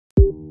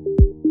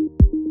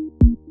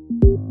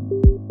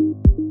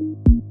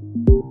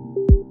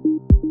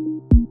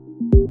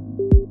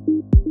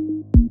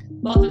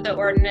of the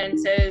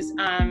ordinances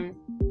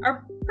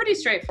are pretty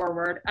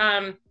straightforward.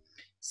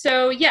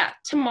 So yeah,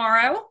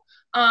 tomorrow,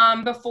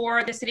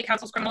 before the City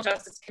Council's Criminal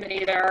Justice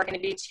Committee, there are going to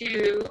be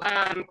two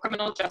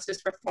criminal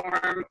justice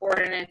reform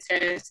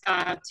ordinances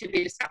to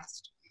be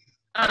discussed.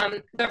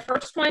 The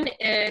first one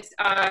is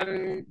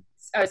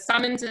a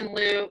summons in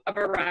lieu of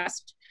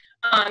arrest.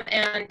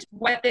 And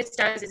what this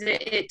does is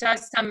it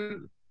does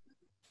some,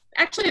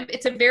 actually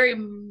it's a very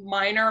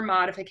minor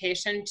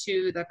modification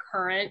to the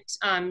current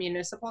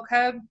municipal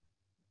code.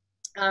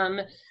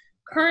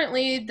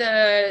 Currently,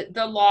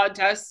 the law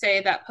does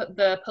say that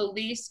the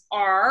police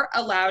are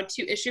allowed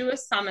to issue a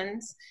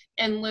summons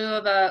in lieu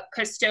of a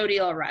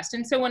custodial arrest.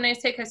 And so when I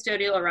say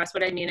custodial arrest,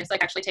 what I mean is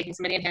like actually taking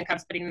somebody in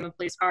handcuffs, putting them in a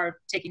police car,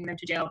 taking them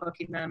to jail,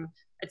 booking them,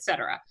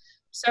 etc.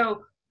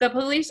 So the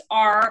police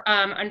are,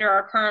 under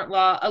our current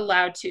law,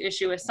 allowed to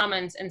issue a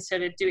summons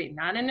instead of doing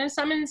that. And a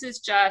summons is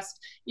just,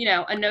 you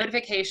know, a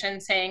notification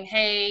saying,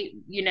 hey,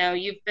 you know,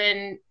 you've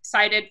been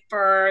cited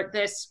for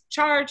this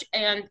charge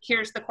and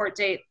here's the court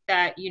date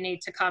that you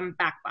need to come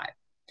back by.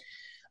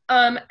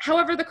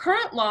 However, the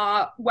current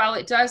law, while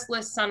it does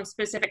list some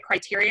specific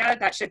criteria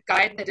that should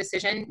guide the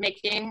decision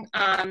making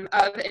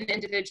of an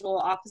individual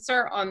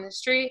officer on the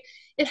street,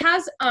 it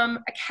has a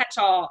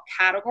catch-all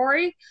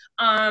category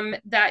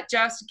that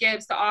just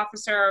gives the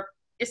officer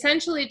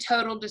essentially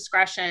total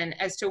discretion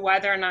as to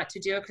whether or not to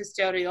do a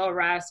custodial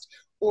arrest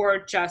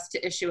or just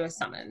to issue a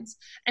summons.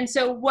 And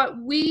so what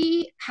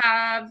we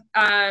have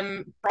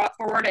brought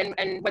forward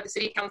and what the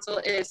City Council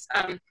is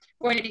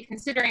going to be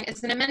considering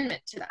is an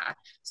amendment to that.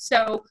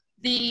 So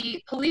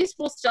the police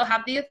will still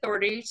have the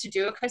authority to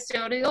do a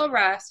custodial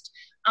arrest.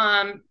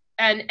 Oh,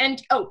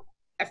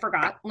 I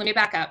forgot, let me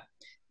back up.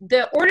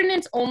 The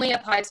ordinance only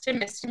applies to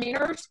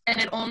misdemeanors and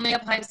it only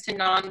applies to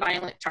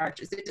non-violent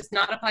charges. It does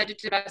not apply to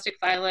domestic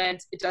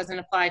violence. It doesn't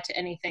apply to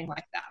anything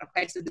like that,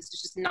 okay? So this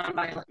is just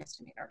non-violent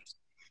misdemeanors.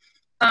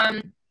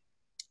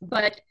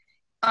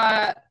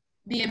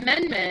 The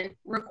amendment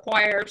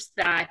requires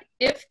that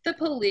if the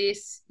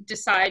police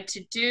decide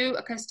to do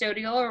a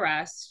custodial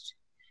arrest,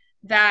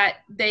 that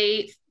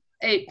they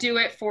do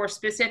it for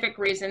specific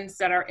reasons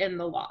that are in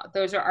the law.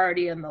 Those are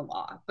already in the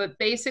law. But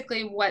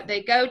basically what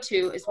they go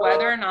to is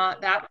whether or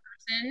not that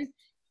person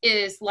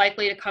is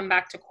likely to come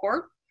back to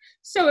court.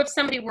 So if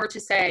somebody were to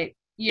say,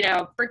 you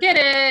know, forget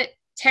it,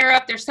 tear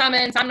up their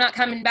summons, I'm not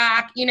coming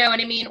back, you know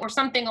what I mean? Or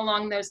something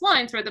along those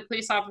lines where the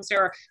police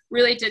officer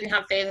really didn't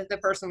have faith that the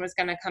person was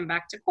going to come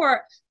back to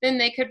court, then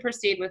they could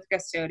proceed with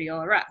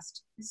custodial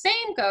arrest. The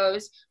same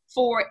goes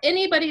for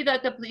anybody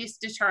that the police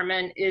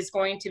determine is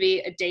going to be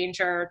a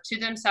danger to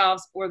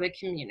themselves or the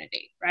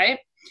community, right?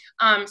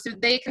 So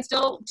they can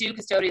still do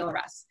custodial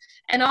arrests.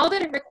 And all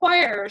that it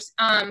requires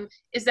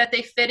is that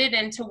they fit it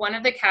into one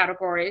of the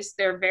categories.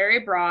 They're very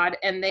broad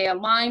and they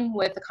align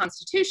with the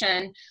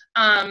Constitution.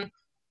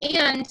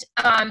 And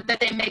that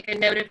they make a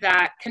note of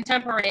that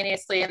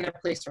contemporaneously in their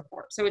police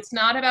report. So it's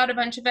not about a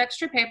bunch of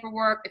extra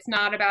paperwork. It's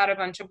not about a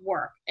bunch of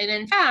work. And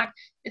in fact,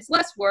 it's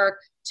less work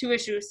to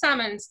issue a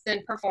summons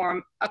than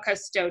perform a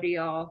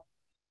custodial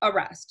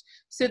arrest.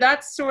 So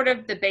that's sort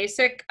of the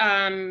basic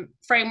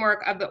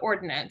framework of the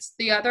ordinance.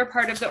 The other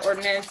part of the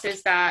ordinance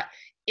is that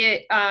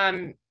it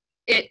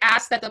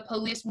asks that the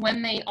police,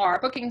 when they are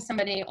booking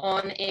somebody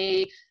on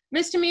a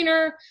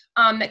misdemeanor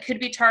that could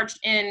be charged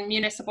in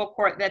municipal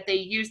court, that they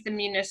use the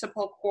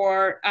municipal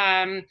court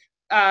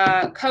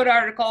code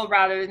article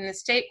rather than the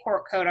state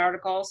court code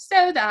article,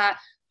 so that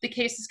the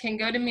cases can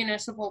go to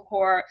municipal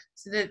court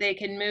so that they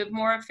can move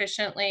more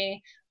efficiently,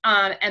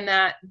 and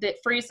that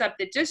frees up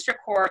the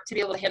district court to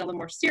be able to handle the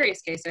more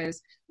serious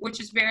cases, which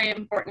is very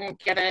important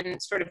given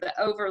sort of the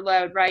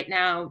overload right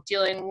now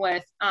dealing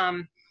with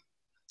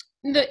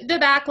the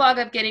backlog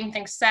of getting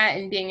things set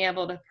and being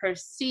able to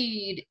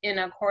proceed in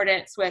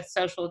accordance with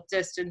social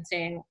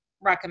distancing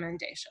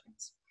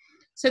recommendations.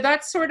 So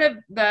that's sort of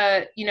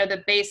the, you know,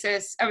 the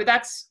basis, or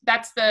that's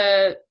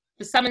the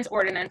summons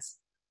ordinance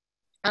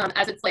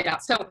as it's laid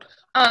out. So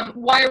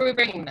why are we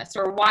bringing this,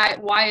 or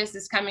why is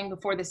this coming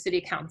before the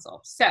City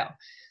Council? So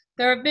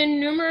there have been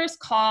numerous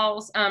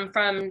calls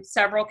from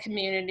several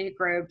community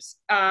groups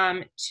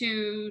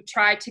to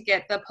try to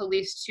get the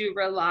police to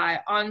rely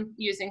on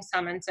using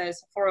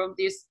summonses for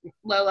these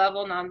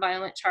low-level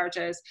nonviolent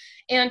charges.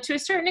 And to a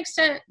certain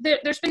extent,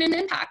 there's been an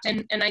impact.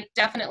 And I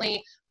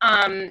definitely,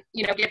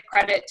 you know, give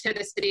credit to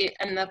the city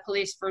and the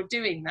police for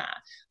doing that.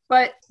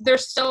 But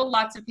there's still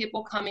lots of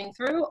people coming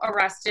through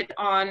arrested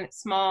on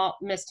small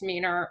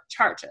misdemeanor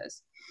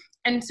charges.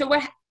 And so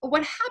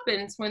what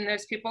happens when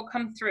those people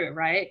come through,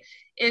 right,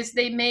 is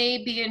they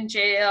may be in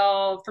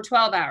jail for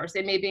 12 hours.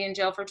 They may be in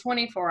jail for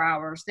 24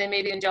 hours. They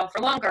may be in jail for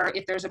longer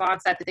if there's a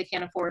bond set that they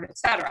can't afford, et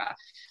cetera.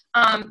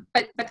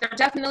 But they're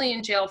definitely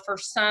in jail for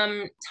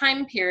some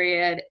time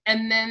period,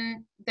 and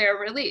then they're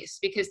released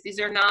because these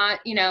are not,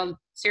 you know,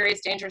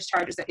 serious dangerous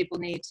charges that people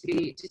need to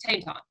be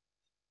detained on.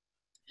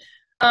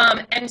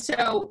 And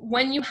so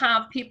when you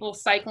have people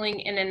cycling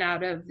in and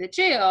out of the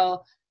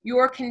jail,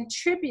 you're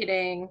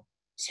contributing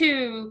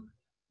to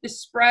the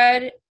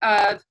spread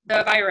of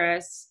the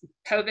virus,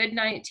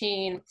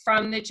 COVID-19,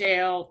 from the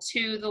jail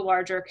to the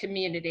larger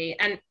community.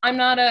 And I'm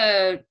not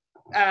a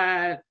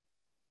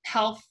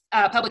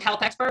public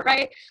health expert,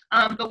 right?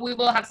 But we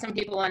will have some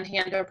people on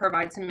hand to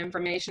provide some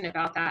information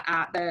about that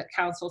at the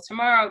council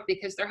tomorrow,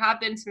 because there have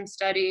been some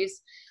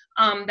studies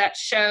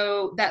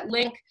that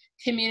link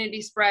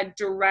community spread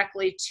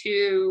directly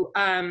to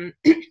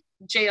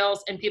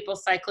jails and people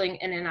cycling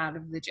in and out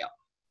of the jail.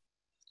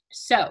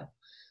 So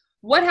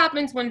what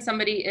happens when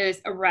somebody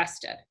is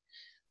arrested?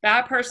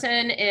 That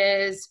person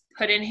is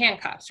put in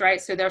handcuffs,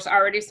 right? So there's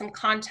already some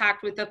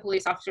contact with the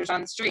police officers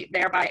on the street,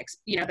 thereby,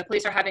 the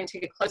police are having to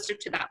get closer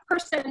to that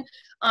person,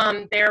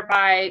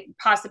 thereby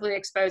possibly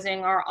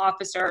exposing our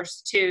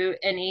officers to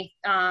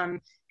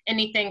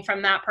anything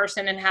from that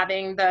person, and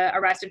having the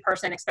arrested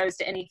person exposed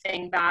to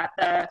anything that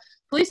the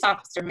police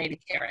officer may be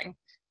carrying.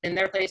 Then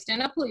they're placed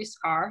in a police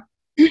car.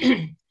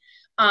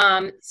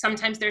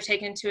 Sometimes they're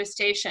taken to a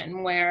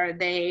station where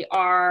they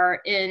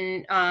are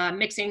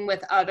mixing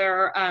with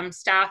other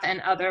staff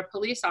and other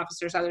police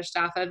officers, other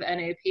staff of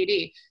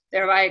NAPD,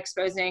 thereby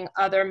exposing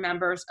other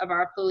members of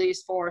our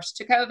police force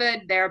to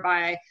COVID,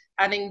 thereby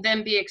having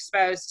them be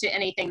exposed to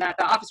anything that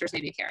the officers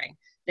may be carrying.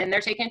 Then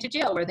they're taken to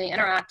jail where they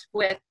interact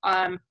with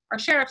our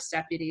sheriff's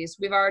deputies.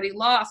 We've already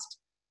lost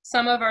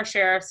some of our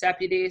sheriff's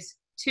deputies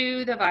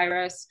to the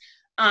virus.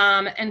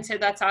 And so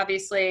that's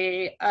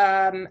obviously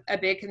a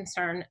big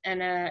concern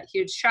and a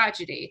huge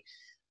tragedy.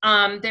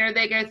 There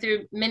they go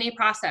through many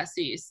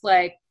processes,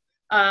 like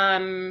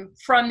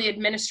from the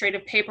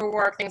administrative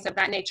paperwork, things of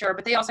that nature,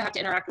 but they also have to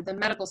interact with the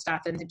medical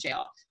staff in the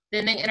jail.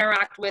 Then they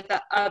interact with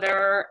the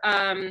other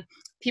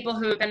people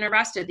who have been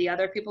arrested, the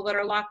other people that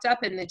are locked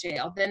up in the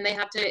jail. Then they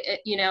have to,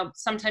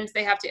 sometimes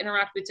they have to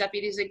interact with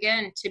deputies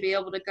again to be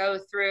able to go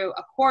through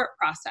a court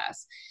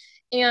process.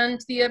 And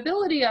the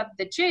ability of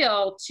the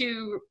jail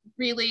to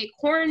really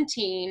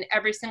quarantine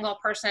every single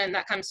person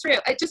that comes through,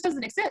 it just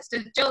doesn't exist.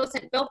 The jail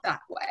isn't built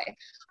that way.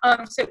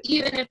 So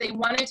even if they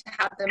wanted to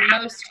have the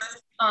most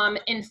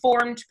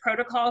informed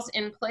protocols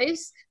in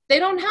place, they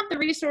don't have the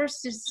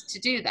resources to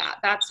do that.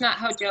 That's not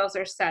how jails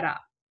are set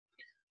up.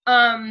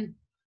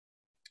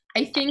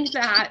 I think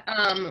that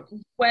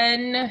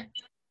when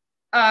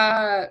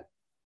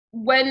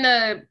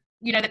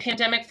the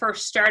pandemic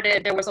first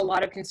started, there was a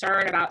lot of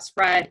concern about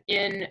spread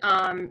in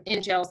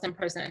jails and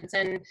prisons,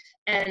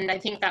 and I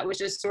think that was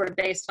just sort of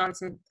based on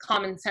some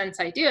common sense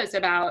ideas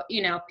about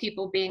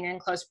people being in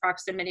close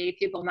proximity,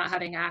 people not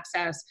having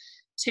access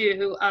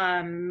to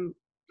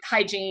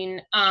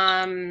hygiene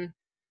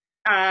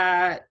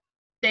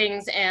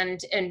things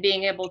and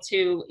being able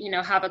to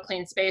have a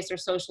clean space or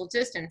social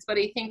distance. But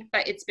I think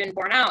that it's been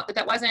borne out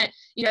that wasn't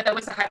that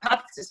was a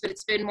hypothesis, but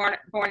it's been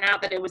borne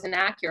out that it was an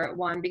accurate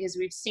one, because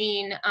we've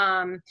seen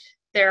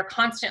there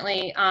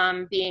constantly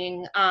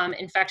being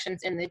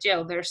infections in the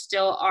jail. There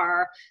still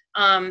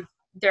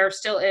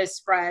is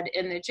spread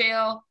in the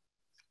jail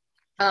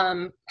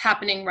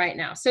happening right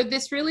now. So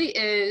this really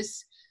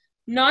is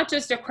not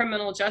just a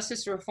criminal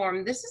justice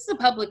reform. This is a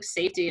public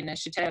safety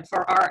initiative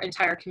for our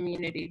entire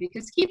community,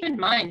 because keep in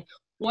mind,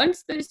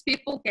 once those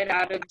people get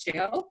out of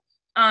jail,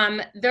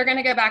 they're going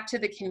to go back to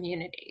the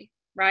community,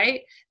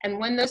 right? And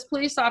when those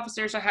police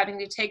officers are having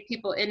to take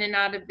people in and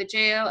out of the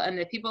jail, and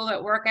the people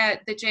that work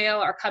at the jail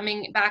are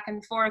coming back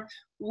and forth,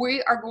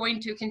 we are going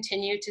to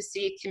continue to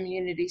see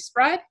community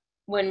spread.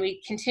 When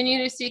we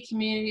continue to see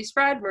community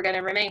spread, we're going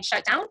to remain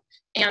shut down,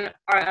 and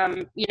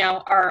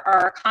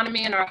our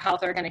economy and our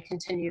health are going to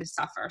continue to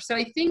suffer. So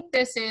I think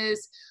this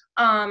is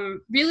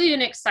really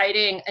an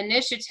exciting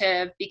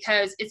initiative,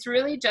 because it's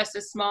really just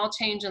a small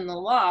change in the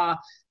law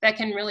that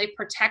can really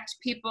protect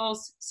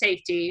people's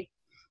safety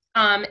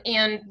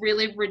and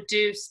really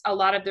reduce a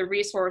lot of the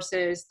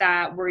resources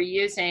that we're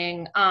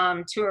using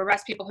to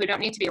arrest people who don't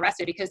need to be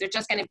arrested, because they're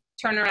just going to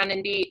turn around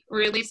and be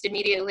released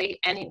immediately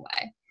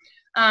anyway.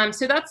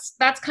 So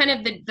that's kind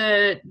of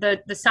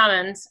the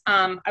summons.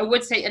 I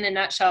would say in a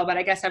nutshell, but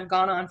I guess I've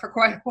gone on for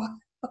quite a while.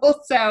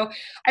 So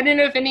I don't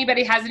know if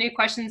anybody has any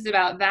questions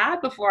about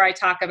that before I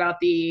talk about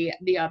the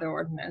other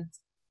ordinance.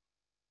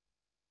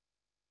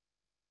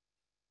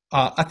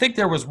 I think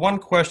there was one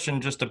question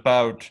just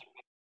about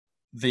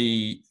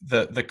the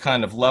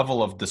kind of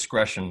level of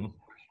discretion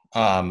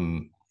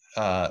that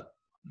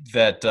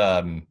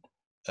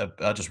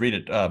I'll just read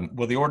it.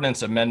 Will the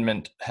ordinance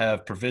amendment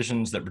have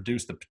provisions that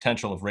reduce the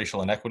potential of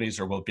racial inequities,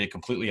 or will it be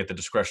completely at the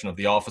discretion of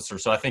the officer?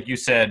 So I think you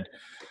said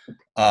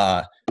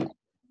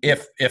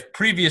if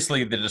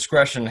previously the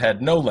discretion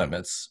had no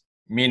limits,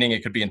 meaning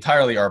it could be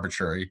entirely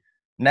arbitrary,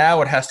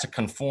 now it has to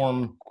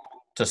conform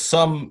to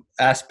some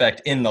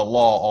aspect in the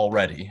law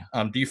already.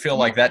 Do you feel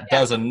like that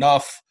does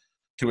enough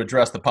to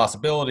address the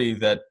possibility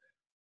that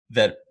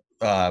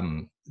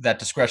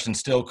discretion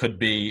still could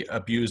be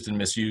abused and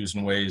misused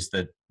in ways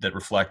that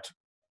reflect,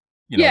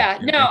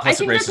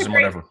 implicit racism,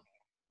 whatever?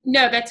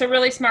 No, that's a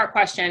really smart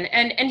question.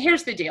 And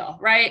here's the deal,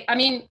 right? I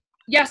mean,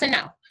 yes and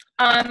no.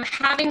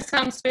 Having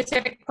some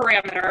specific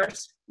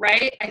parameters,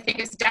 right, I think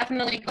is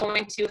definitely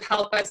going to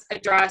help us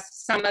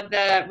address some of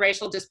the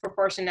racial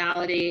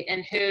disproportionality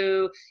in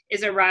who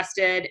is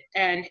arrested,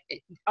 and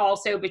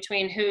also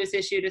between who's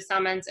issued a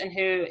summons and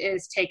who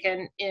is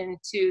taken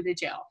into the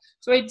jail.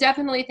 So I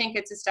definitely think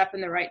it's a step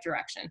in the right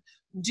direction.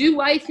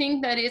 Do I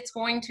think that it's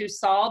going to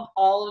solve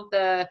all of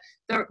the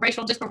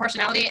racial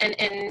disproportionality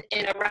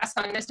and arrests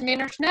on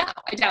misdemeanors? No,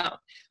 I don't.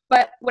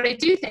 But what I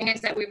do think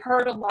is that we've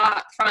heard a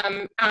lot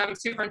from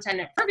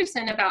Superintendent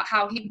Ferguson about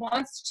how he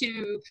wants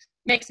to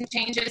make some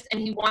changes and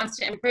he wants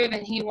to improve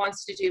and he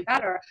wants to do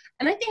better.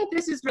 And I think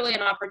this is really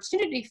an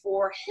opportunity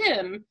for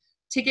him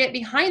to get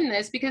behind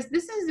this, because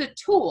this is a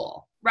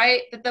tool,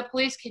 right, that the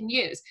police can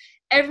use.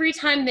 Every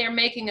time they're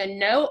making a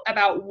note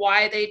about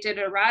why they did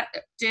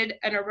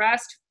an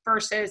arrest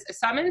versus a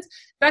summons,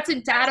 that's a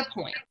data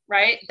point,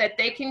 right, that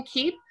they can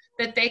keep,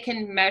 that they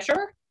can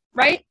measure,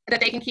 right, that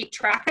they can keep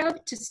track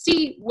of to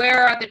see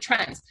where are the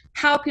trends.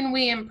 How can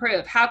we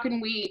improve? How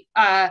can we,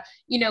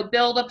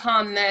 build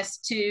upon this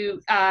to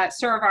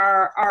serve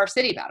our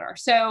city better?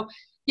 So,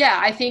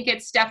 yeah, I think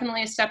it's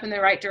definitely a step in the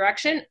right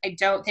direction. I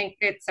don't think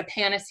it's a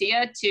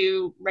panacea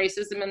to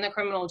racism in the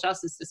criminal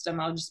justice system.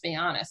 I'll just be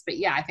honest. But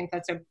yeah, I think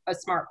that's a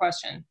smart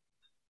question.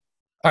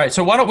 All right,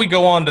 so why don't we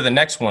go on to the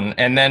next one,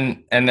 and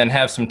then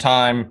have some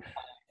time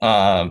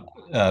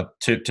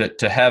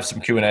to have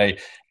some Q&A.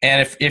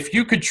 And if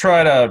you could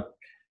try to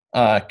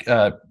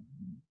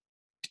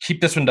keep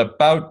this one to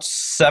about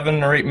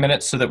 7 or 8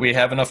 minutes, so that we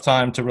have enough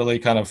time to really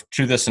kind of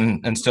chew this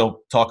and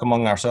still talk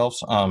among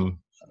ourselves.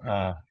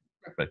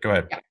 But go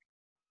ahead. Yeah.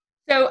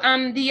 So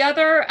the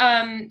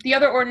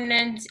other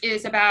ordinance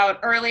is about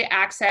early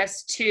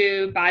access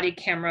to body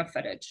camera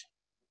footage.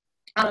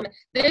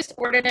 This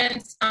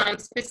ordinance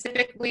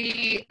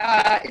specifically,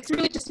 it's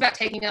really just about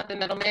taking out the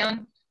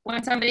middleman.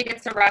 When somebody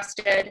gets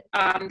arrested,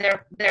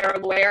 their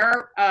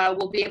lawyer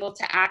will be able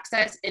to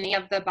access any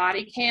of the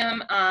body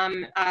cam.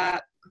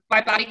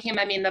 By body cam,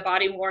 I mean the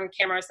body-worn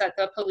cameras that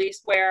the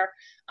police wear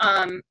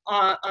on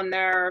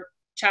their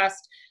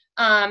chest,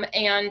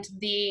 and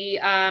the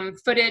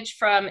footage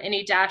from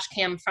any dash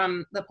cam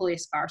from the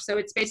police car. So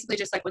it's basically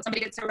just like when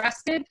somebody gets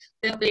arrested,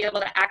 they'll be able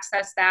to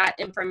access that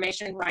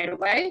information right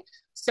away,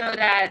 so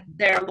that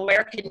their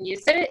lawyer can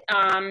use it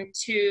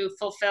to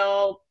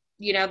fulfill,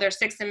 their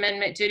Sixth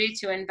Amendment duty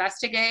to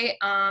investigate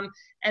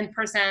and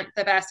present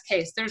the best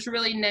case. There's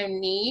really no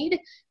need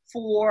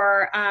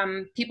for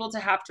people to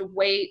have to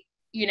wait,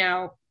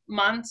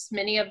 months.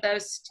 Many of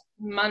those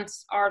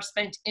months are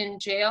spent in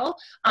jail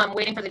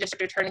waiting for the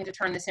district attorney to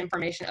turn this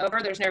information over.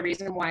 There's no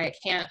reason why it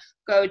can't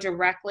go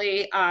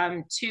directly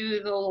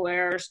to the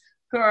lawyers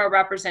who are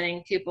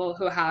representing people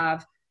who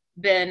have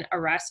been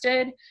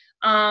arrested.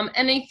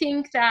 And I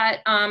think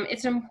that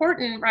it's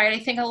important, right? I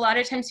think a lot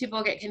of times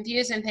people get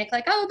confused and think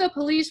like, oh, the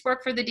police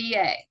work for the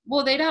DA.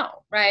 Well, they don't,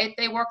 right?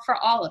 They work for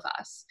all of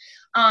us.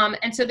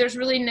 And so there's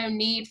really no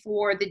need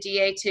for the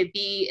DA to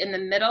be in the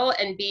middle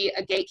and be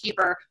a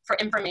gatekeeper for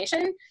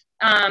information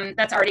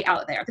that's already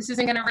out there. This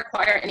isn't going to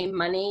require any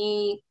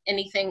money,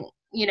 anything,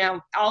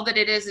 all that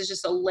it is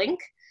just a link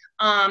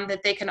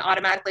that they can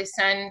automatically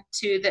send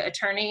to the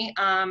attorney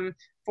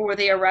for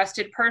the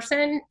arrested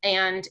person,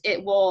 and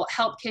it will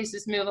help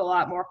cases move a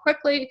lot more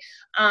quickly.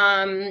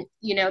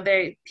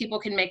 People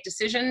can make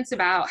decisions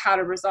about how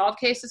to resolve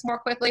cases more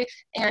quickly,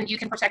 and you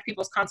can protect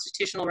people's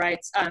constitutional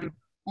rights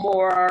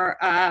more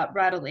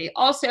readily.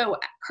 Also,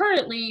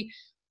 currently,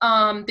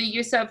 the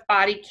use of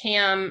body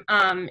cam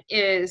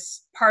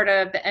is part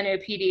of the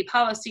NOPD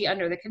policy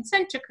under the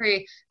consent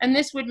decree, and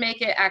this would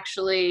make it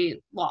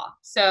actually law.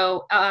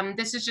 So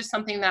this is just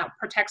something that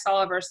protects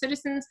all of our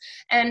citizens,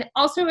 and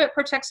also it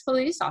protects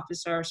police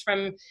officers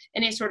from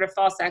any sort of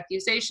false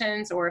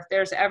accusations, or if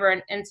there's ever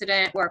an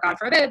incident where, God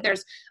forbid,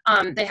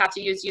 they have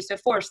to use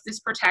of force, this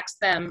protects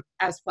them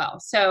as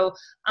well. So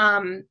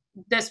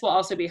this will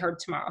also be heard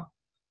tomorrow.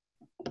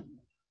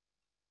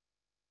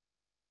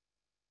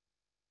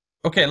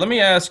 Okay, let me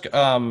ask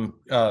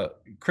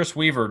Chris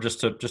Weaver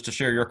just to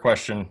share your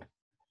question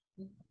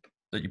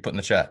that you put in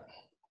the chat,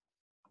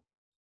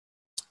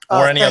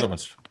 or any other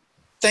ones.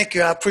 Thank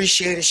you. I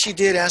appreciate it. She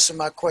did answer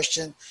my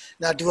question,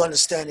 and I do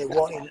understand it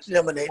won't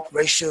eliminate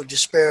racial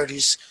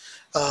disparities.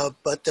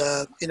 But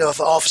if an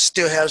officer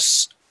still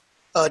has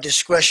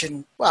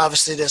discretion,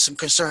 obviously there's some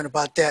concern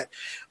about that.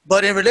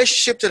 But in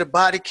relationship to the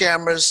body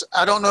cameras,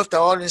 I don't know if the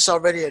ordinance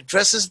already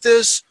addresses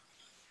this,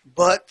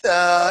 but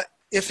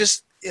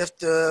if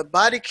the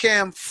body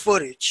cam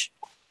footage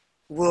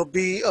will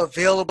be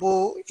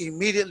available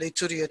immediately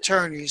to the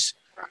attorneys,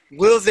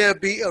 will there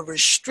be a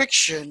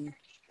restriction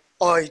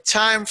or a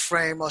time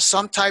frame or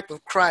some type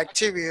of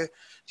criteria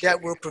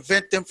that will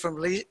prevent them from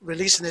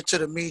releasing it to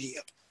the media?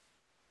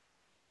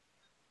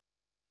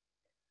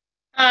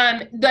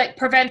 That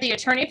prevent the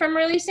attorney from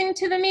releasing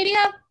to the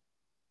media?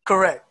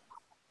 Correct.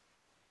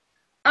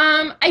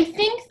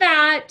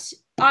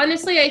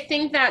 Honestly, I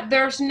think that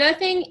there's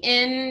nothing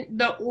in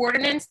the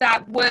ordinance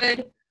that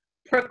would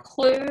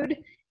preclude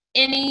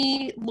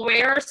any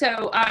lawyer.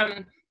 So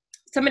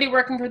somebody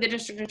working for the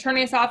district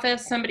attorney's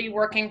office, somebody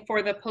working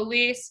for the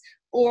police,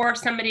 or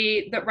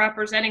somebody that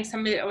representing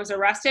somebody that was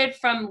arrested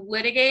from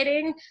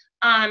litigating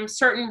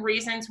certain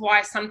reasons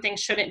why something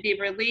shouldn't be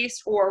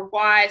released, or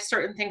why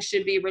certain things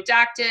should be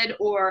redacted,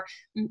 or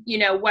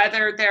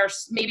whether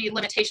there's maybe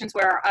limitations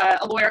where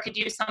a lawyer could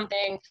use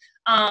something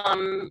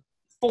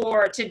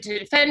to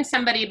defend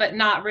somebody but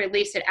not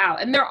release it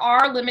out. And there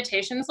are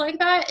limitations like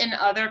that in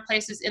other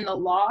places in the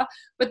law,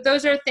 but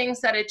those are things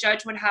that a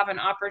judge would have an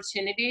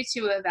opportunity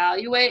to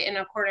evaluate in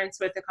accordance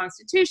with the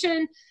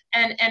Constitution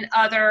and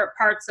other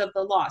parts of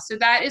the law. So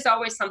that is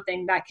always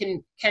something that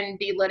can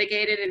be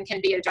litigated and can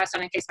be addressed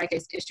on a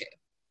case-by-case issue.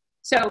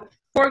 So,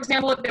 for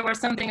example, if there was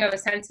something of a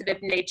sensitive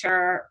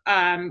nature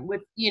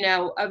with,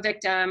 a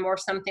victim or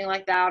something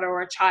like that,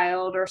 or a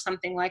child or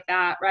something like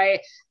that, right,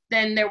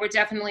 then there would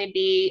definitely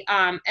be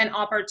an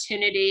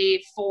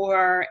opportunity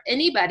for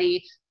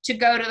anybody to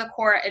go to the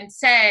court and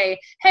say,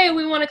 hey,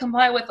 we want to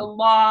comply with the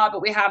law,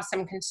 but we have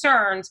some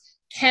concerns.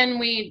 Can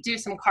we do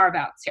some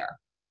carve-outs here?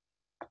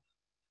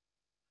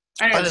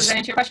 I don't know, does that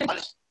answer your question?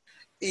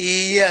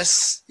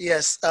 Yes.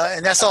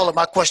 And that's all of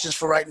my questions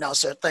for right now,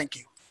 sir. Thank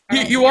you.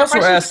 You also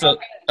asked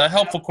a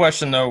helpful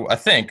question, though, I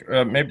think.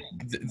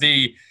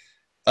 Maybe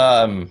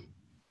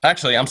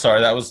actually, I'm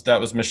sorry, that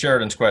was Ms.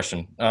 Sheridan's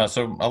question.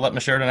 So I'll let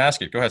Ms. Sheridan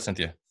ask it. Go ahead,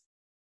 Cynthia.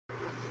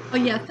 Oh,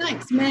 yeah,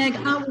 thanks, Meg.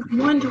 I was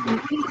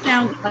wondering, you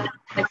sound like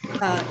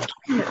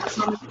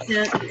common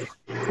sense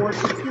for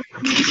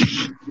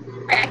consistency.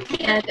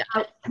 And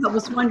I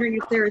was wondering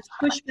if there is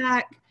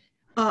pushback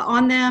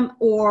on them,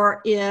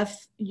 or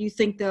if you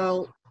think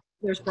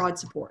there's broad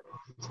support.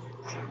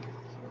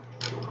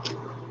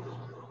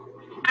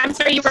 I'm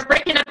sorry, you were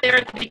breaking up there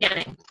at the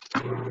beginning.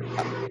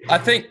 I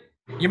think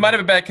you might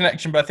have a bad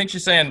connection, but I think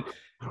she's saying,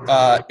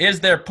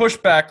 is there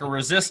pushback or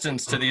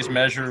resistance to these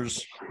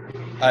measures?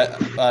 I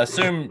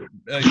assume,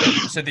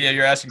 Cynthia,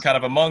 you're asking kind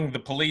of among the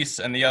police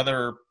and the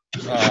other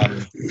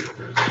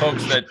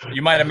folks that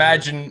you might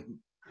imagine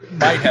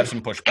might have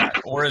some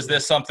pushback, or is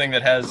this something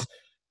that has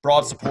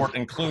broad support,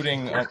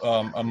 including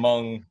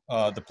among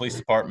the police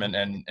department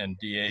and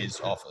DA's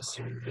office?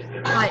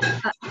 I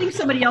think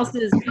somebody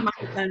else's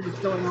microphone is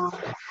going on,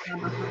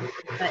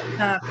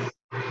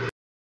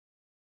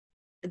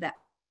 but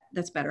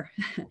that's better.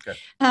 Okay.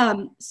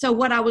 So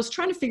what I was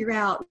trying to figure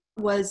out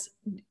was,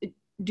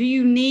 do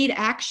you need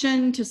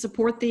action to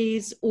support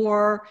these,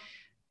 or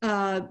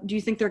do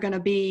you think they're going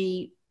to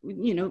be,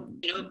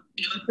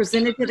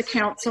 presented to the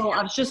council?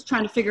 I was just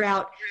trying to figure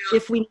out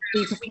if we need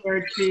to be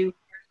prepared to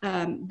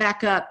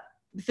back up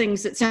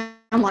things that sound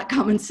like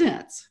common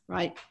sense,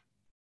 right?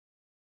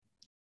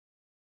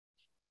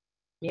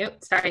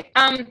 Yep. Sorry.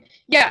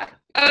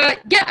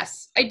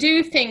 Yes, I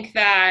do think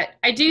that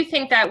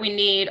we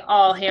need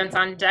all hands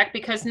on deck,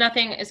 because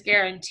nothing is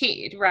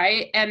guaranteed,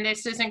 right? And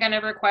this isn't going to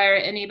require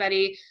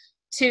anybody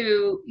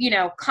to,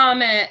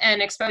 comment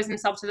and expose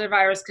themselves to the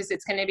virus, because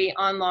it's going to be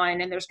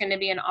online and there's going to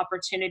be an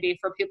opportunity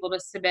for people to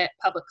submit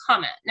public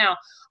comment. Now,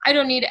 I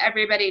don't need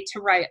everybody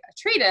to write a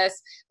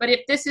treatise, but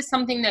if this is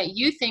something that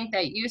you think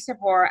that you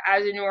support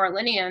as a New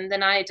Orleanian,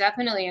 then I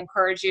definitely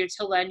encourage you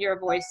to lend your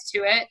voice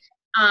to it,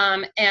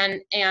 and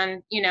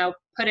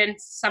put in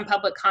some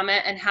public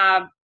comment and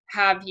have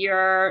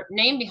your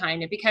name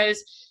behind it.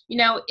 Because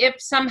if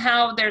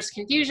somehow there's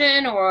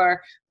confusion, or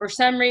for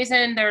some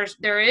reason there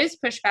is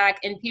pushback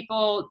and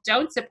people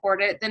don't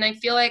support it, then I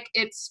feel like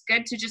it's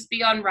good to just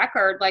be on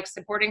record, like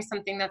supporting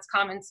something that's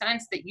common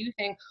sense that you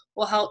think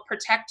will help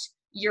protect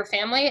your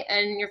family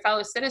and your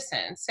fellow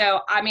citizens. So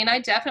I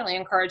definitely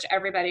encourage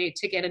everybody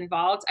to get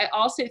involved. I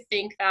also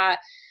think that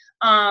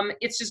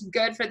it's just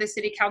good for the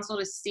city council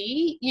to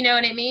see,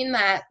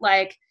 that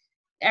like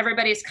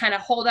everybody's kind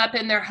of holed up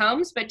in their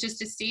homes, but just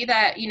to see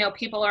that,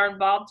 people are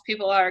involved,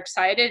 people are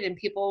excited, and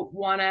people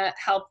want to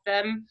help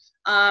them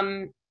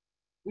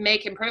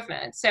make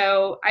improvements.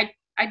 So I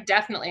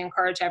definitely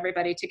encourage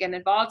everybody to get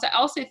involved. I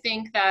also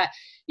think that,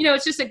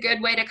 it's just a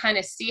good way to kind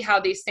of see how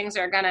these things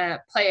are going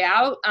to play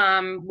out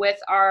with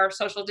our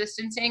social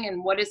distancing,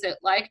 and what is it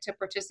like to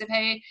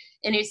participate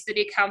in a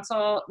city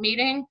council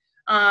meeting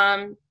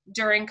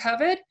during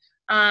COVID.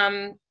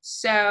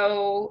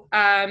 So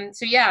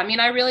yeah,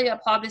 I really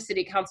applaud the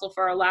city council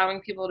for allowing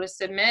people to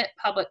submit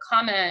public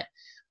comment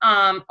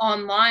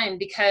online,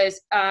 because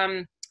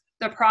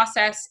the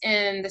process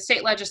in the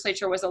state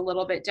legislature was a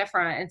little bit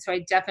different. And so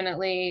I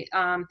definitely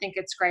think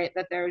it's great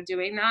that they're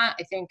doing that.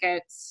 I think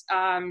it's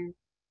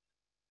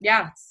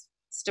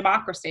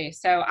democracy.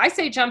 So I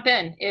say jump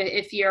in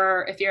if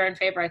you're in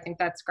favor. I think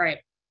that's great.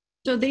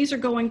 So these are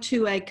going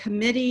to a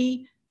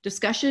committee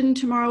discussion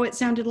tomorrow, it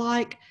sounded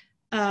like.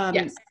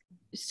 Yes.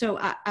 So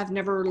I've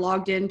never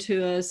logged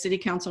into a city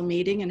council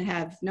meeting and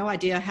have no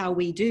idea how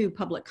we do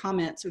public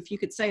comment. So if you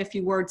could say a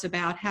few words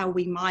about how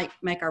we might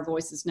make our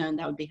voices known,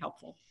 that would be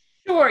helpful.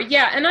 Sure.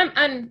 Yeah.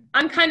 And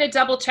I'm kind of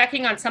double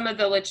checking on some of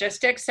the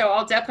logistics. So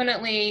I'll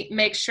definitely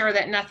make sure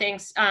that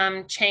nothing's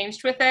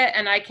changed with it,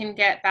 and I can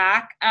get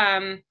back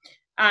to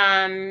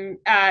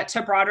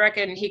Broderick,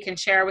 and he can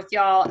share with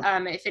y'all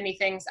if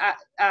anything's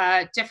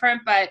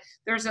different. But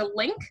there's a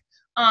link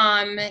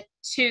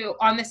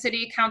on the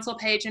city council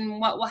page. And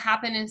what will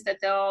happen is that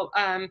they'll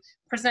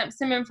present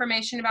some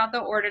information about the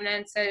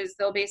ordinances.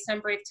 There'll be some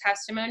brief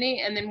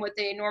testimony. And then what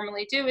they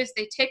normally do is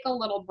they take a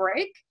little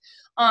break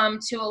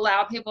to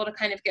allow people to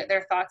kind of get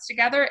their thoughts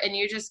together. And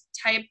you just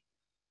type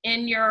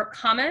in your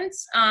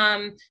comments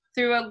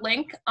through a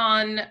link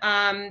on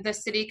the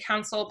city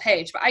council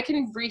page. But I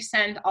can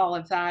resend all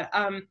of that.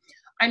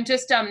 I'm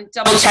just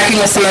double checking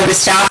with some of the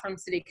staff from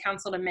city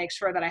council to make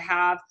sure that I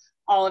have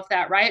all of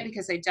that right,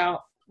 because I don't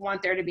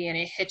want there to be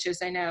any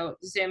hitches. I know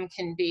Zoom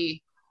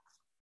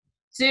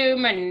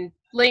and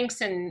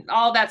links and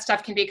all that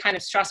stuff can be kind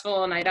of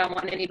stressful, and I don't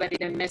want anybody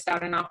to miss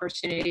out an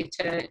opportunity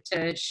to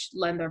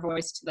lend their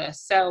voice to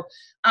this. So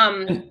I'll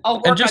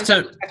work on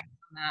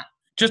that.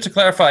 Just to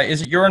clarify,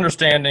 is it your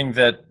understanding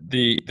that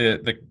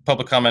the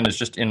public comment is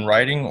just in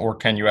writing, or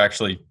can you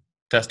actually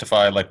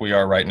testify like we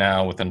are right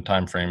now within a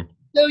time frame?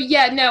 So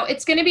yeah, no,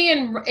 it's going to be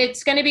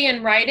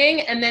in writing,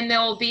 and then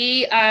there'll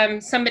be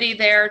somebody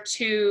there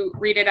to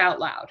read it out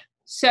loud.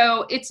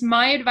 So it's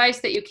my advice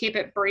that you keep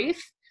it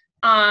brief.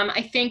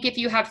 I think if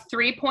you have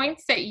 3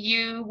 points that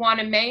you want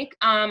to make,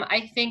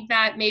 I think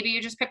that maybe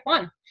you just pick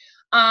one.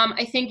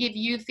 I think if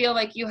you feel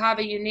like you have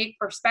a unique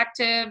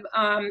perspective,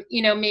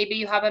 maybe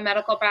you have a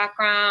medical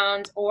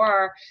background,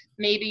 or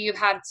maybe you've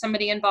had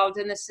somebody involved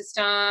in the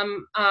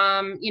system,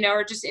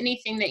 or just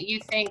anything that you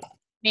think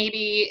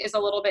maybe is a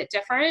little bit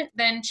different,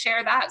 then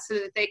share that so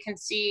that they can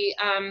see,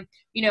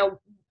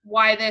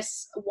 why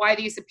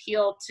these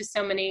appeal to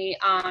so many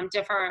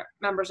different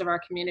members of our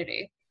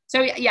community.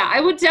 So yeah,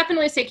 I would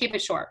definitely say keep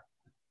it short.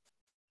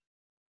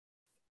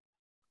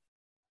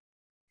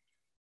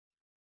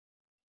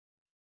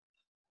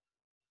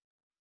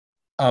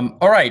 All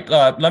right,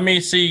 let me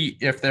see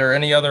if there are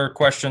any other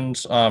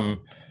questions,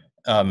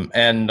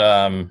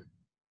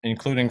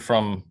 including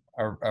from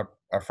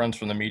our friends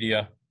from the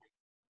media.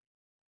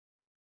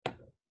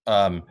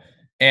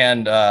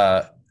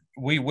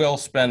 We will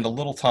spend a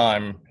little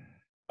time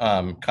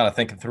kind of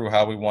thinking through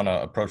how we want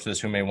to approach this,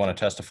 who may want to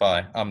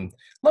testify.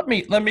 Let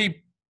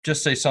me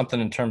just say something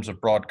in terms of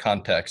broad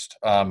context.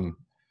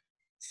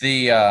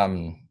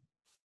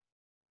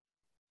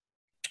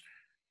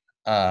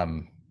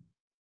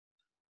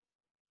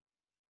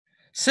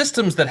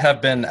 Systems that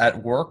have been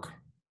at work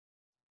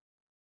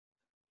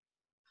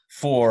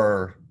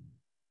for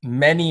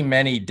many,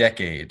 many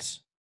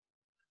decades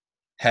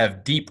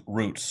have deep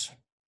roots,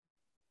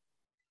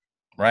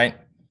 right?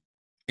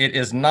 It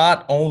is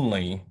not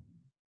only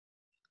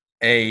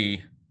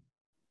a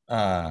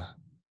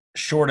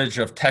shortage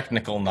of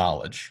technical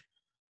knowledge.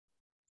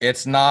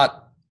 It's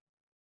not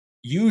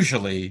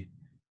usually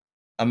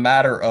a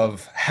matter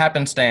of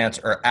happenstance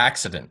or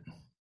accident,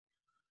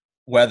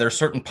 whether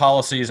certain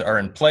policies are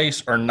in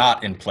place or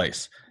not in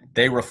place.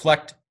 They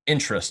reflect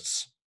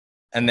interests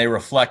and they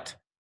reflect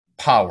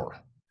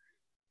power.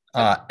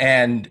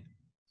 And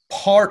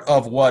part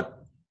of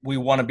what we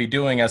want to be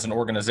doing as an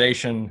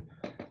organization,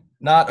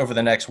 not over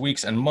the next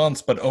weeks and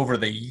months, but over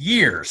the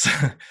years,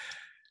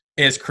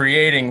 is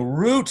creating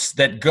roots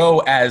that go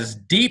as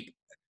deep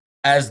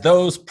as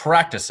those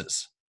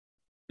practices,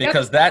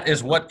 because that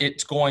is what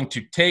it's going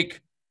to take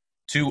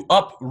to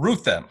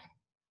uproot them.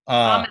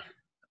 And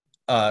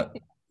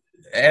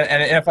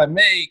if I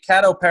may,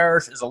 Caddo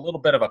Parish is a little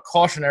bit of a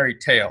cautionary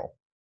tale.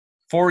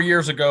 4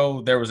 years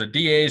ago, there was a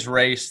DA's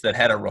race that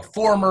had a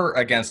reformer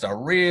against a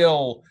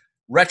real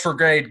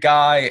retrograde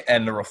guy,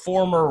 and the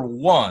reformer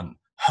won.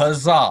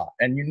 Huzzah.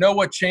 And you know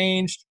what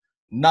changed?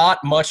 Not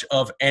much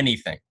of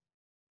anything.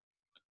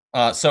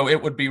 So it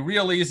would be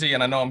real easy,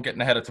 and I know I'm getting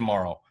ahead of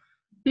tomorrow,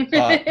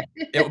 but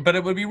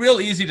it would be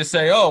real easy to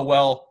say, oh,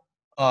 well,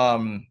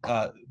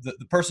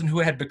 the person who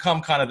had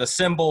become kind of the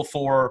symbol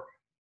for,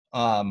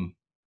 I'm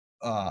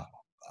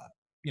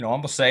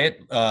going to say it,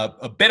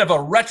 a bit of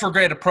a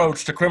retrograde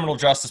approach to criminal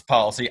justice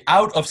policy,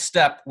 out of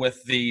step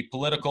with the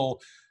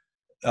political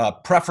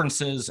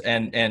preferences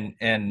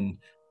and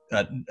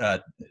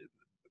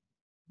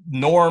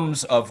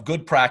norms of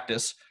good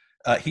practice,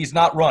 he's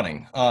not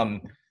running.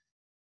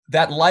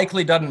 That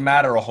likely doesn't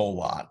matter a whole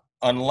lot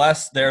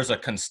unless there's a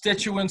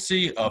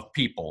constituency of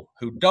people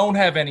who don't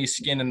have any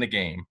skin in the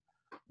game,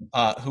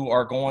 who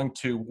are going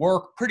to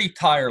work pretty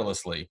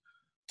tirelessly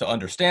to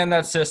understand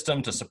that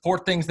system, to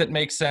support things that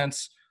make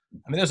sense.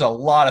 I mean, there's a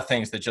lot of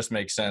things that just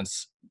make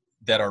sense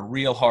that are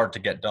real hard to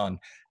get done.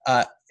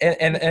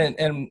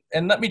 And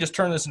let me just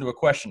turn this into a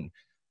question.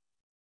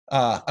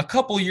 A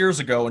couple years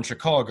ago in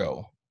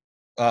Chicago,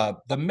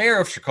 the mayor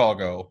of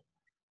Chicago,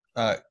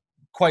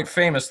 quite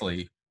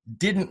famously,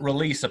 didn't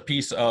release a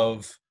piece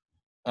of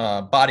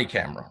body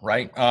camera,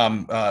 right?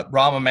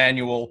 Rahm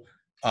Emanuel,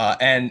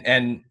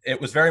 and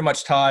it was very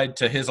much tied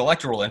to his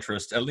electoral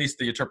interest, at least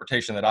the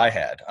interpretation that I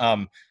had,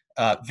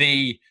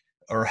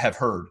 or have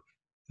heard.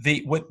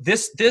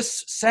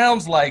 This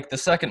sounds like the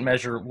second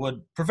measure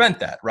would prevent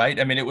that, right?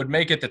 I mean, it would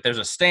make it that there's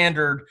a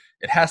standard,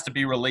 it has to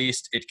be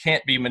released, it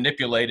can't be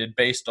manipulated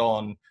based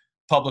on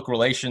public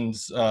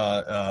relations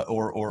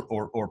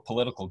or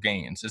political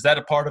gains. Is that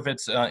a part of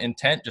its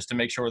intent, just to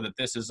make sure that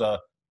this is a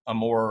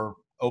more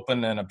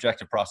open and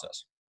objective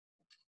process?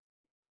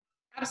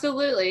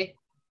 Absolutely.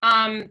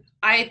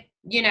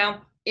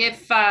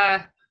 If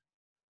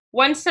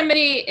once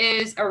somebody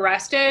is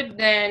arrested,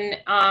 then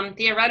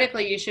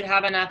theoretically you should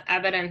have enough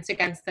evidence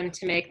against them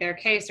to make their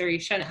case, or you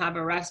shouldn't have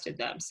arrested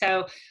them.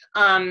 So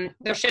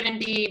there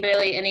shouldn't be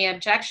really any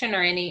objection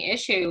or any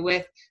issue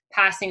with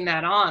passing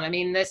that on. I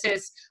mean, this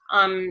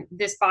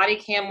body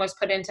cam was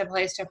put into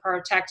place to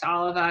protect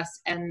all of us,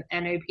 and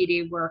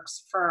OPD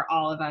works for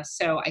all of us.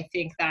 So I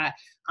think that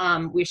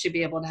we should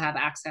be able to have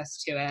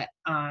access to it.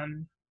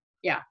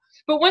 Yeah.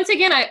 But once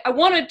again, I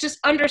want to just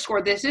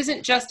underscore, this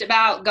isn't just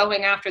about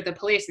going after the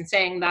police and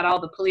saying that all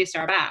the police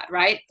are bad,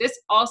 right? This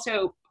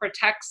also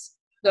protects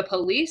the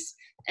police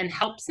and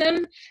helps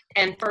them.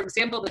 And for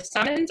example, the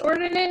summons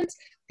ordinance,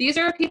 these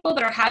are people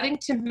that are having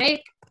to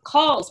make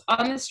calls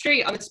on the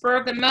street, on the spur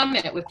of the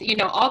moment, with,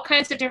 all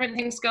kinds of different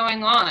things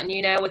going on,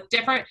 with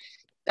different,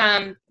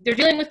 they're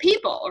dealing with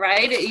people,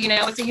 right?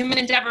 It's a human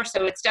endeavor.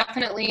 So it's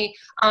definitely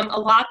a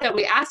lot that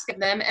we ask of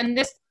them. And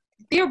this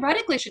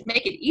theoretically should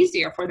make it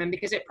easier for them,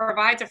 because it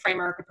provides a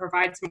framework, it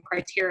provides some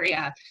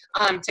criteria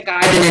to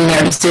guide them in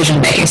their decision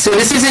making. So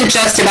this isn't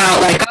just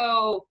about like,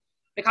 oh,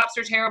 the cops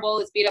are terrible,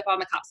 let's beat up on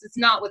the cops. It's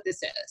not what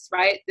this is,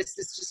 right? This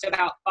is just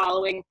about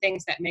following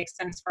things that make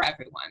sense for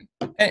everyone.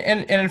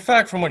 And in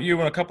fact, from what you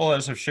and a couple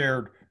others have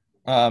shared,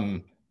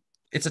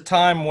 it's a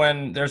time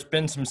when there's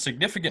been some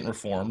significant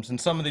reforms, and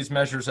some of these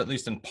measures, at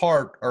least in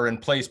part, are in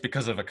place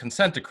because of a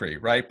consent decree,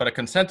 right? But a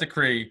consent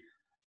decree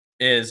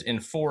is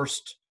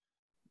enforced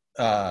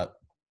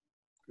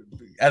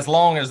as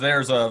long as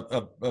there's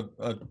a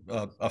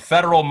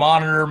federal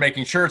monitor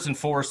making sure it's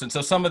enforced. And so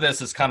some of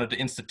this is kind of to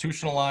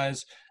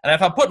institutionalize. And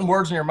if I'm putting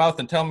words in your mouth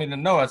and telling me that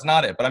no, that's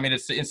not it, but I mean,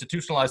 it's to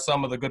institutionalize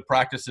some of the good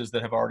practices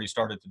that have already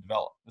started to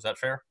develop. Is that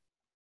fair?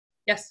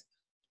 Yes.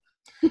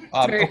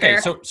 Okay,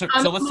 fair. so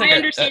let's take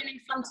understanding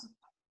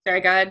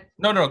sorry, go ahead.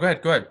 No, go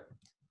ahead.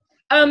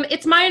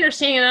 It's my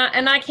understanding,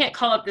 and I can't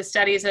call up the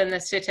studies and the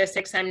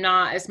statistics. I'm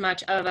not as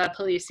much of a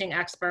policing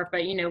expert,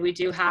 but we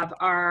do have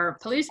our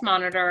police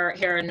monitor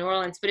here in New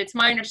Orleans. But it's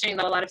my understanding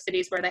that a lot of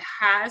cities where there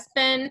has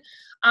been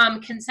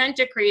consent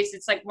decrees,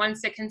 it's like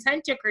once the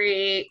consent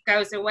decree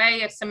goes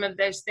away, if some of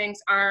those things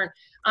aren't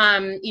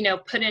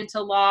put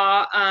into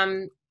law,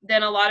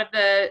 then a lot of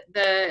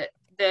the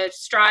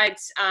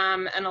strides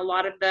and a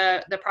lot of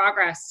the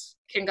progress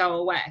can go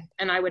away.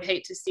 And I would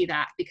hate to see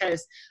that,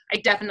 because I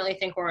definitely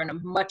think we're in a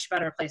much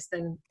better place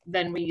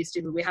than we used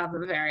to be. We have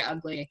a very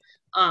ugly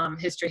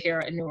history here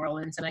in New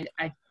Orleans, and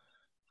I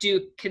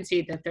do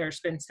concede that there's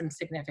been some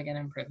significant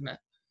improvement.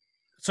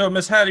 So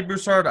Ms. Hattie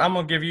Broussard, I'm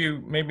going to give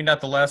you maybe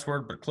not the last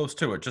word, but close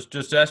to it.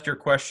 Just ask your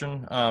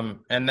question,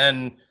 and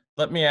then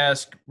let me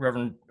ask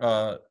Reverend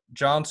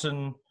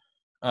Johnson,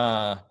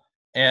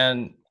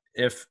 and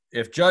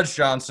if Judge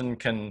Johnson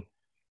can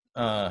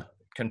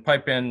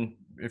pipe in,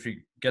 if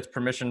he gets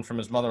permission from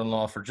his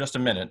mother-in-law for just a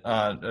minute,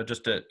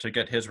 just to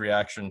get his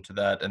reaction to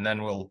that, and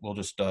then we'll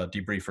just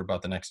debrief for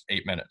about the next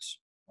 8 minutes.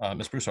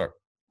 Ms. Broussard.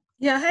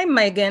 Yeah, hey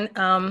Megan.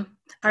 I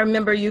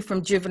remember you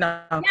from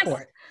juvenile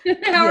court.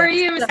 How are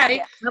you, Ms.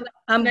 Hattie?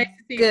 I'm nice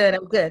good.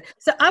 I'm good.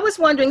 So I was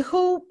wondering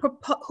who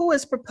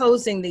is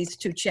proposing these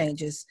two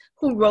changes?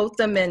 Who wrote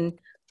them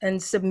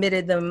and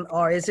submitted them,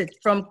 or is it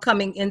from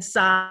coming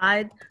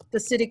inside the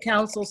city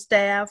council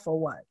staff, or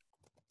what?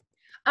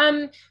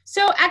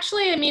 So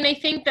actually, I mean, I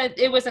think that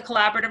it was a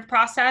collaborative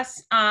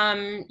process.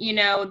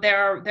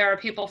 There are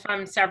people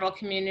from several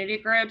community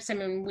groups. I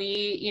mean,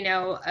 we,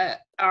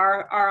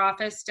 our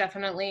office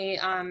definitely,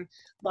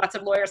 lots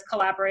of lawyers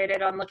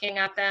collaborated on looking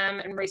at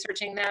them and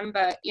researching them.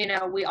 But,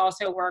 we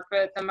also work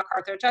with the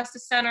MacArthur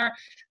Justice Center.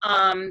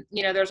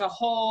 There's a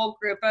whole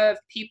group of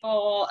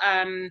people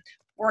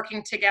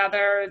working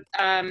together,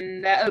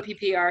 the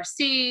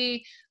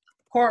OPPRC,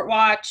 Court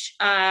Watch,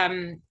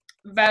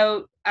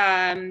 Vote,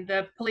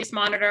 the police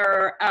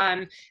monitor,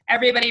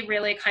 everybody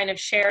really kind of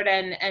shared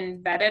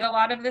and vetted a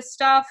lot of this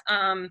stuff.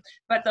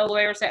 But the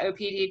lawyers at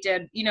OPD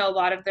did, a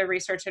lot of the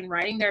research and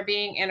writing. They're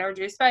being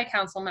introduced by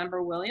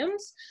Councilmember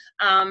Williams.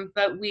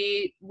 But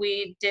we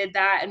did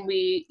that, and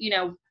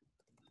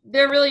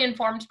they're really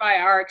informed by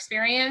our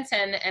experience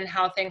and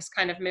how things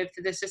kind of move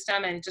through the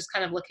system, and just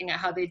kind of looking at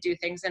how they do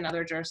things in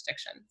other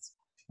jurisdictions.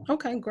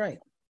 Okay, great.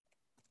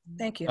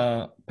 Thank you.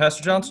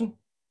 Pastor Johnson,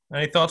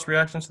 any thoughts,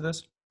 reactions to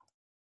this?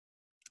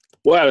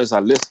 Well, as I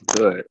listen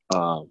to it,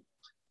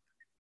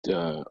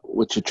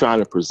 what you're trying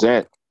to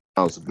present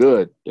sounds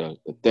good. The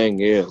thing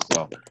is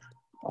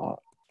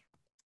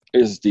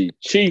the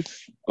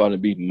chief going to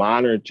be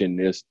monitoring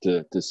this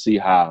to see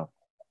how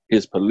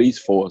his police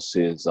force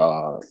is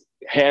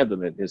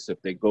handling this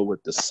if they go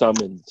with the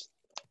summons,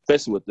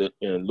 especially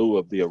in lieu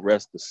of the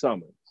arrest, the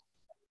summons,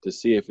 to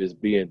see if it's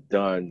being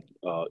done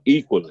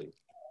equally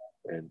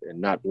and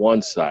not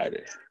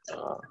one-sided.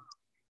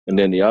 And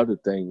then the other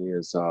thing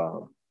is,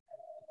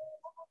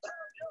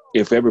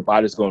 if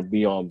everybody's going to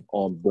be on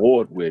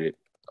board with it,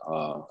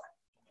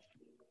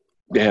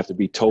 they have to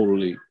be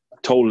totally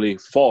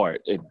for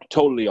it and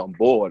totally on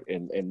board,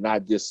 and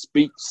not just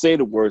say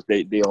the words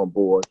they on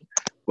board,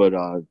 but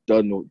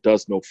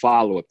does no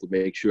follow up to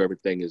make sure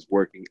everything is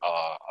working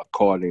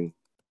according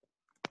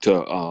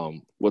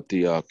to what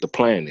the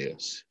plan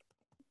is.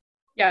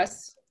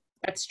 Yes,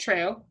 that's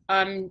true.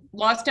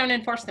 Laws don't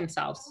enforce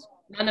themselves.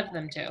 None of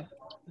them do,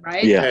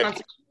 right? Yeah. The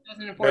Constitution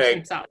doesn't enforce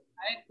themselves,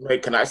 right? Hey,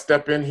 can I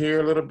step in here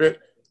a little bit?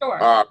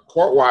 Sure.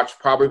 Court Watch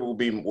probably will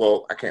be,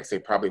 well, I can't say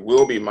probably,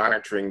 will be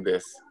monitoring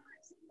this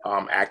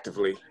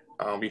actively.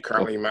 We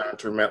currently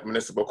monitor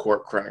municipal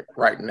court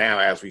right now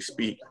as we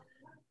speak.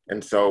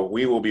 And so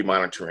we will be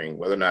monitoring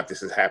whether or not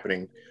this is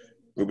happening.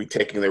 We'll be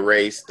taking the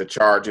race, the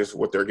charges,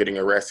 what they're getting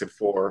arrested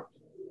for.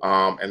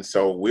 And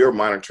so we're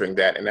monitoring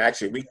that. And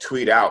actually we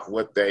tweet out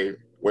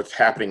what's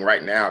happening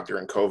right now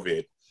during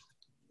COVID.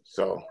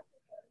 So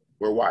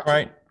we're watching. All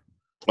right.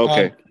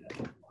 Okay.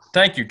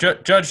 Thank you.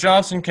 Judge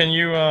Johnson, can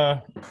you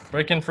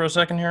break in for a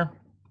second here?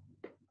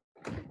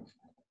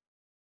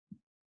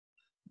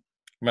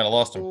 Might have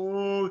lost him.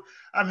 Oh,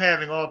 I'm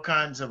having all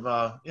kinds of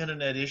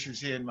internet issues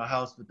here in my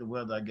house with the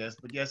weather, I guess.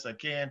 But yes, I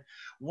can.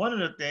 One of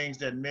the things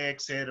that Meg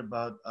said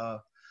about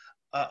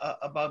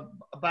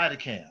body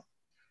cam,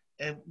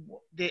 and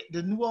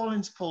the New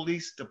Orleans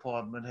Police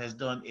Department has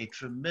done a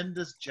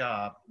tremendous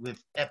job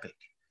with EPIC,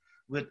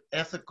 with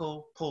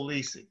ethical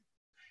policing.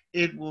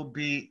 It will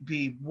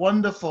be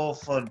wonderful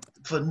for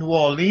New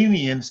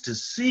Orleanians to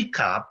see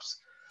cops,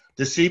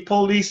 to see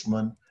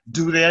policemen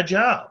do their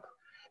job,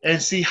 and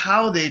see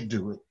how they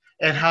do it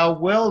and how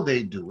well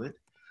they do it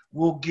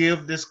will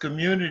give this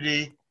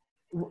community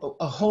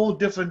a whole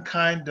different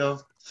kind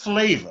of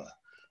flavor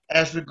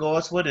as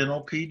regards what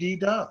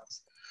NOPD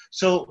does.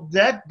 So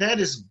that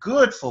is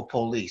good for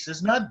police.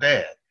 It's not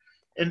bad.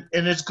 And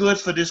it's good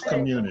for this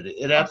community.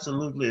 It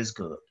absolutely is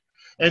good.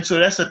 And so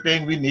that's a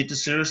thing we need to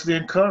seriously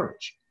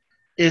encourage,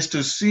 is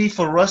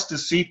for us to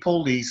see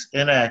police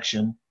in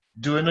action,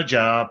 doing a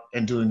job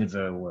and doing it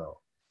very well.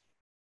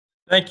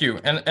 Thank you.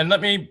 And let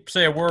me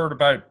say a word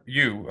about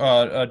you,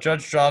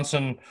 Judge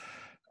Johnson.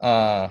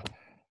 I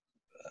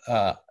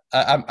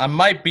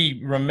might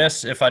be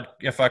remiss if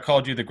I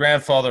called you the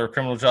grandfather of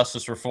criminal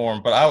justice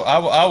reform, but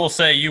I will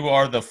say you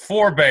are the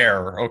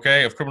forebear,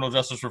 okay, of criminal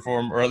justice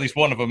reform, or at least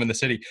one of them in the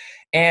city,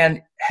 and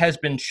has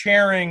been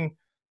chairing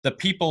the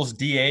People's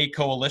DA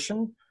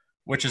Coalition,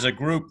 which is a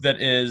group that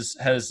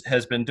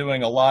has been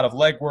doing a lot of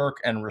legwork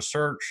and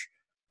research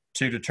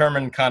to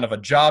determine kind of a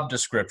job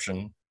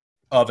description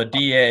of a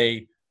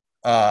DA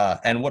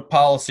and what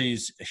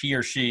policies he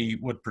or she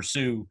would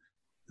pursue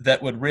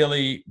that would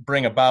really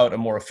bring about a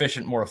more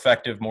efficient, more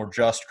effective, more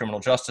just criminal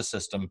justice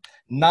system,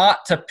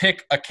 not to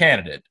pick a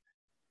candidate,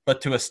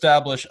 but to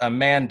establish a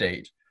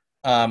mandate.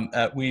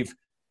 We've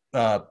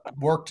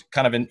worked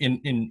kind of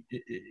in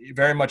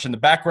very much in the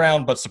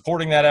background, but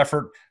supporting that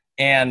effort,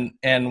 and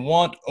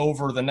want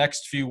over the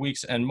next few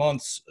weeks and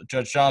months,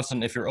 Judge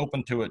Johnson, if you're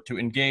open to it, to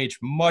engage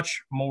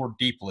much more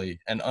deeply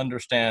and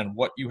understand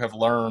what you have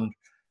learned,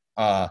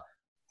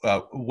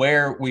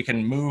 where we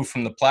can move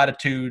from the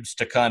platitudes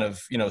to kind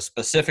of,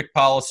 specific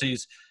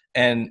policies,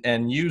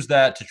 and use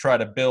that to try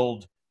to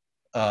build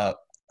a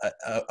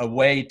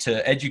way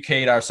to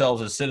educate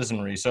ourselves as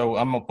citizenry. So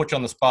I'm going to put you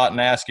on the spot and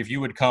ask if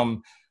you would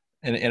come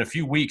in a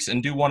few weeks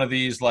and do one of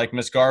these like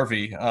Ms.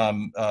 Garvey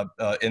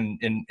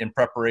in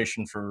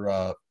preparation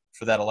for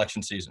that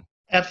election season.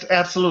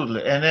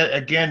 Absolutely. And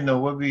again,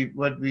 what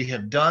we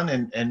have done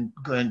and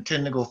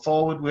intend to go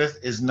forward with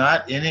is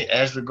not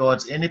as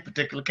regards any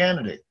particular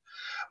candidate,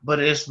 but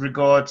as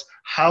regards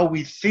how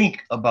we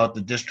think about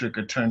the district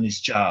attorney's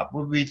job,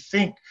 what we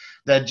think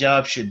that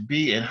job should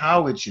be and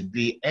how it should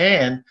be,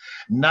 and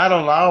not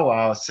allow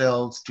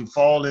ourselves to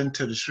fall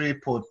into the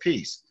Shreveport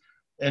piece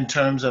in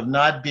terms of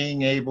not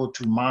being able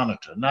to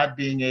monitor, not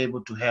being able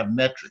to have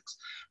metrics,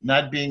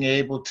 not being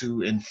able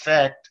to, in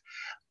fact,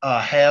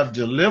 have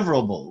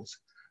deliverables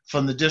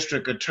from the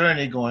district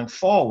attorney going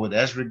forward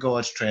as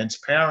regards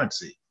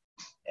transparency,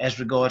 as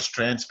regards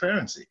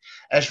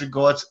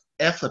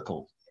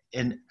ethical,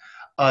 and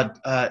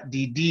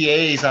the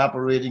DAs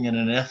operating in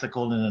an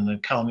ethical and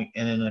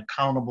an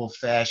accountable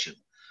fashion.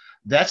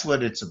 That's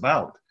what it's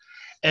about.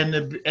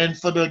 And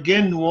for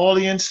New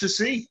Orleans to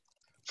see,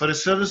 for the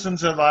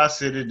citizens of our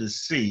city to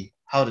see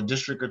how the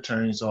district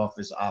attorney's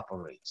office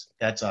operates.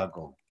 That's our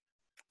goal.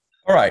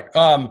 All right.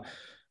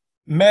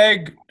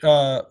 Meg,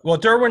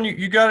 Derwin,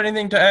 you got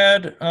anything to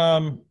add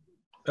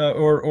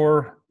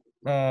or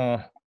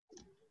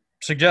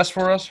suggest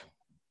for us?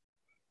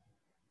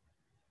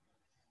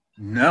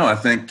 No, I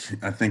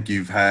think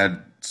you've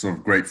had sort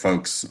of great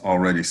folks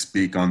already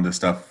speak on this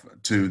stuff.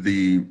 To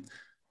the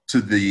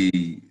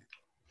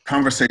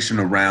conversation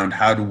around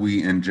how do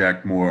we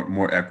inject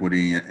more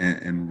equity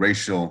and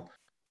racial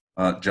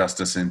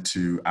justice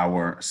into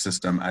our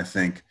system, I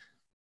think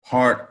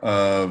part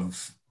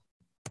of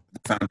the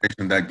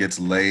foundation that gets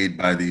laid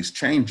by these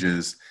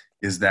changes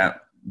is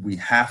that we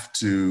have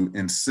to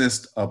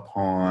insist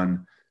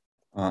upon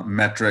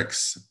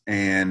metrics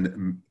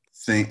and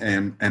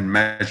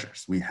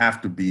measures. We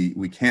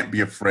can't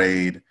be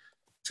afraid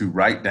to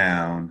write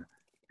down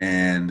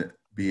and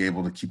be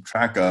able to keep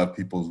track of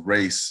people's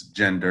race,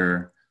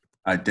 gender,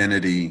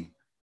 identity,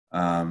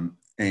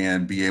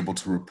 and be able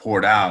to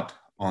report out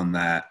on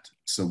that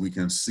so we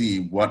can see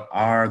what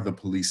are the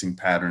policing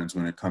patterns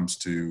when it comes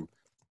to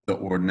the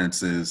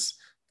ordinances,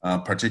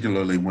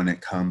 particularly when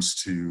it comes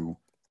to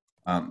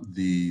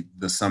the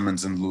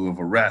summons in lieu of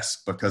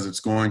arrest, because it's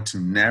going to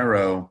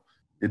narrow.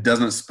 It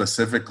doesn't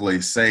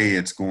specifically say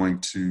it's going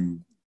to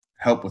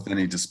help with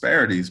any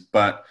disparities,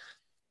 but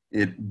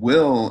it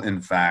will,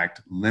 in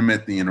fact,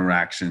 limit the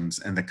interactions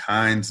and the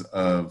kinds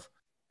of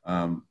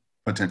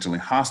potentially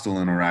hostile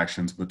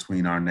interactions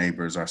between our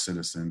neighbors, our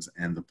citizens,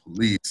 and the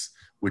police,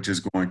 which is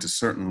going to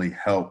certainly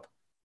help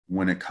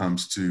when it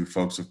comes to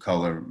folks of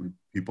color,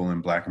 people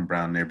in Black and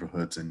brown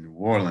neighborhoods in New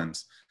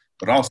Orleans.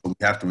 But also, we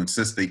have to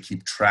insist they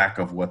keep track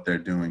of what they're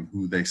doing,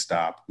 who they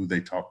stop, who they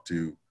talk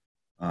to,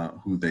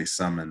 who they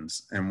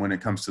summons. And when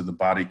it comes to the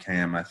body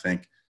cam, I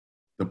think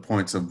the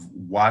points of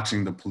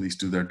watching the police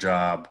do their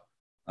job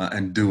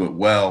and do it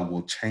well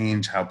will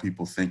change how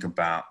people think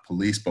about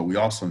police. But we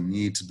also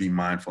need to be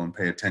mindful and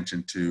pay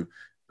attention to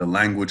the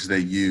language they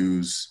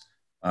use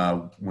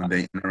when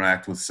they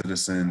interact with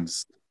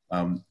citizens,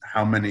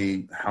 how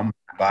many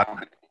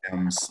body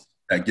cams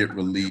that get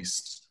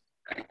released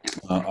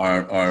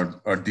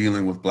are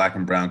dealing with Black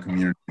and brown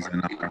communities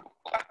in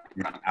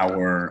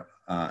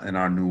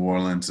our New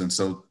Orleans. And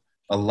so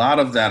a lot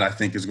of that, I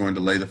think, is going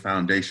to lay the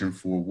foundation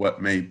for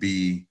what may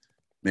be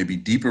maybe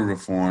deeper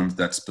reforms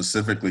that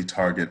specifically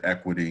target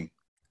equity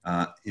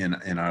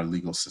in our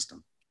legal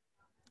system.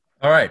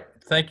 All right.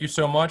 Thank you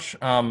so much.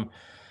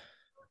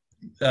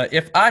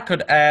 If I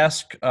could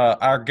ask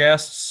our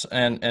guests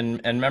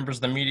and members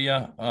of the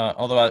media,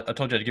 although I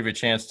told you I'd give you a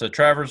chance to,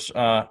 Travers,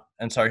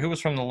 and sorry, who was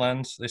from the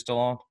Lens? They still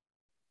on?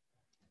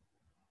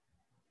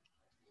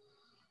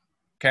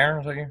 Karen,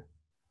 was that you?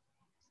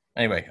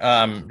 Anyway,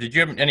 did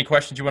you have any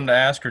questions you wanted to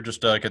ask, or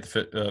just get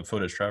the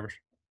footage, Travers?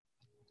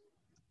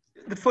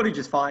 The footage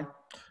is fine.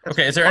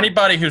 Okay. Is there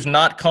anybody who's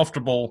not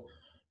comfortable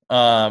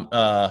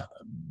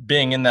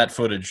being in that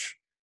footage?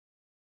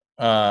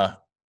 And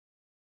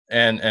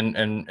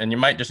you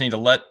might just need to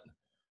let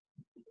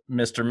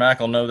Mr.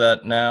 Mackle know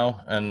that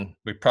now, and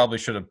we probably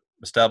should have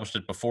established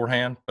it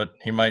beforehand, but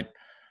he might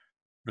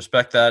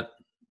respect that.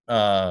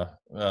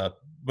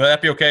 Would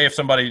that be okay if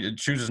somebody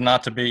chooses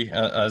not to be?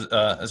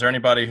 Is there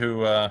anybody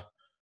who?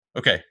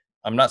 Okay,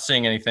 I'm not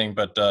seeing anything,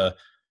 but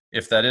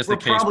if that is the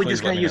case, we're probably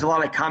just going to use a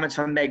lot of comments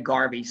from Meghan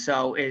Garvey,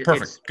 so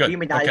perfect. Good. We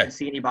may not okay. even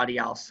see anybody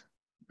else.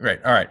 Great.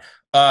 All right.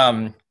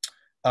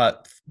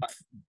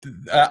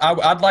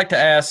 I'd like to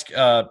ask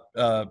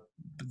our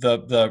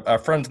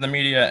friends in the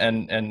media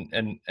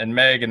and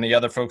Meg and the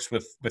other folks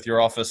with your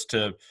office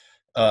to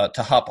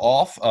hop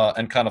off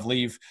and kind of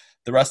leave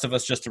the rest of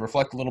us just to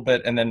reflect a little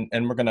bit,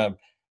 and we're going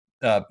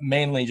to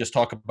mainly just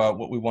talk about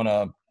what we want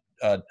to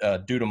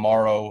do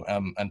tomorrow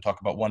and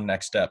talk about one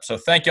next step. So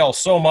thank y'all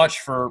so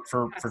much for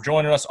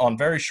joining us on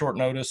very short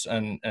notice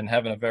and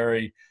having a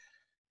very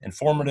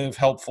informative,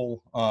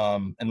 helpful,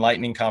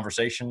 enlightening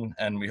conversation.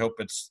 And we hope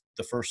it's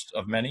the first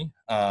of many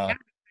that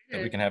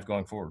we can have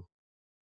going forward.